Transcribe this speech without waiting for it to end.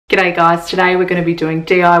G'day guys, today we're going to be doing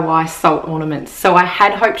DIY salt ornaments. So I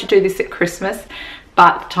had hoped to do this at Christmas,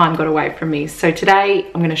 but time got away from me. So today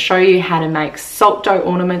I'm going to show you how to make salt dough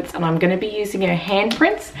ornaments, and I'm going to be using her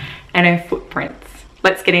handprints and her footprints.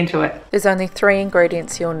 Let's get into it. There's only 3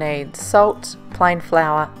 ingredients you'll need: salt, plain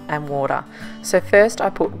flour and water. So first I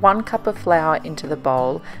put 1 cup of flour into the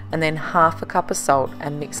bowl and then half a cup of salt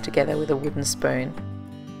and mixed together with a wooden spoon.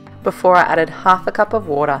 Before I added half a cup of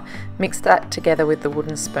water, mixed that together with the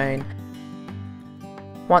wooden spoon.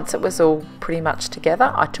 Once it was all pretty much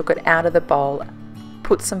together, I took it out of the bowl,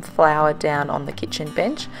 put some flour down on the kitchen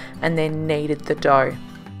bench and then kneaded the dough.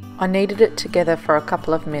 I kneaded it together for a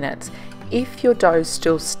couple of minutes. If your dough's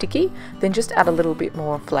still sticky, then just add a little bit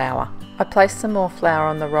more flour. I placed some more flour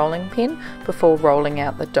on the rolling pin before rolling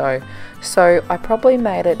out the dough. So I probably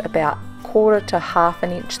made it about 1/4 to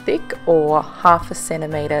 1/2 inch thick, or 1/2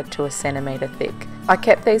 centimetre to 1 centimetre thick. I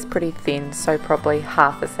kept these pretty thin, so probably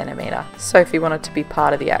 1/2 centimetre. Sophie wanted to be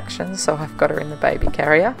part of the action, so I've got her in the baby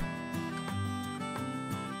carrier.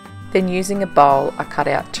 Then using a bowl, I cut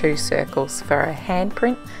out 2 circles for her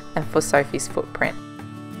handprint and for Sophie's footprint.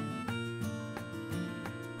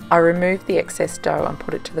 I removed the excess dough and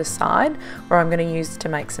put it to the side, where I'm going to use to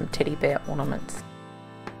make some teddy bear ornaments.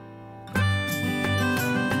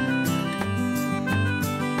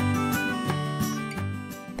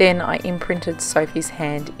 Then I imprinted Sophie's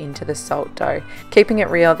hand into the salt dough. Keeping it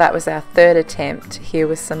real, that was our 3rd attempt. Here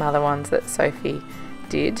were some other ones that Sophie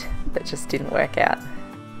did that just didn't work out.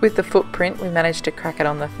 With the footprint, we managed to crack it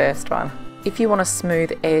on the first one. If you want a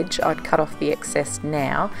smooth edge, I'd cut off the excess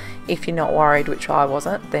now. If you're not worried, which I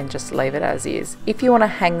wasn't, then just leave it as is. If you want to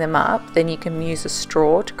hang them up, then you can use a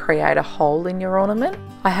straw to create a hole in your ornament.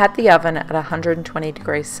 I had the oven at 120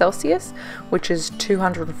 degrees Celsius, which is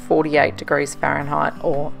 248 degrees Fahrenheit,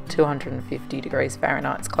 or 250 degrees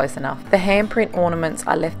Fahrenheit, it's close enough. The handprint ornaments,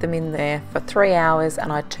 I left them in there for 3 hours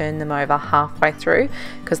and I turned them over halfway through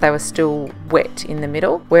because they were still wet in the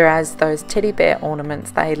middle, whereas those teddy bear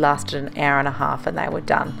ornaments, they lasted an hour and a half and they were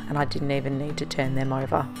done, and I didn't even need to turn them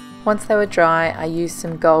over. Once they were dry, I used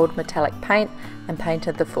some gold metallic paint and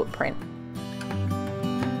painted the footprint.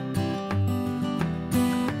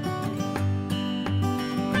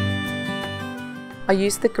 I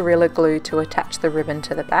used the Gorilla Glue to attach the ribbon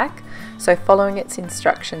to the back, so following its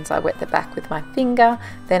instructions I wet the back with my finger,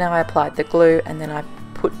 then I applied the glue and then I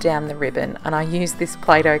put down the ribbon, and I used this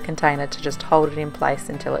Play-Doh container to just hold it in place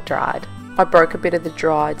until it dried. I broke a bit of the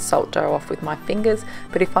dried salt dough off with my fingers,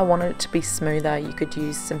 but if I wanted it to be smoother, you could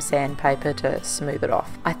use some sandpaper to smooth it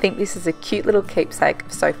off. I think this is a cute little keepsake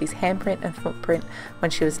of Sophie's handprint and footprint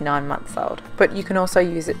when she was 9 months old. But you can also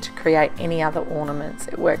use it to create any other ornaments.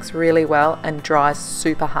 It works really well and dries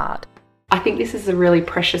super hard. I think this is a really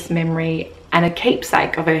precious memory and a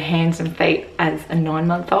keepsake of her hands and feet as a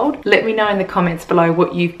 9-month-old. Let me know in the comments below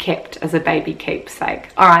what you've kept as a baby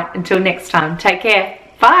keepsake. Alright, until next time, take care.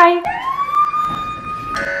 Bye!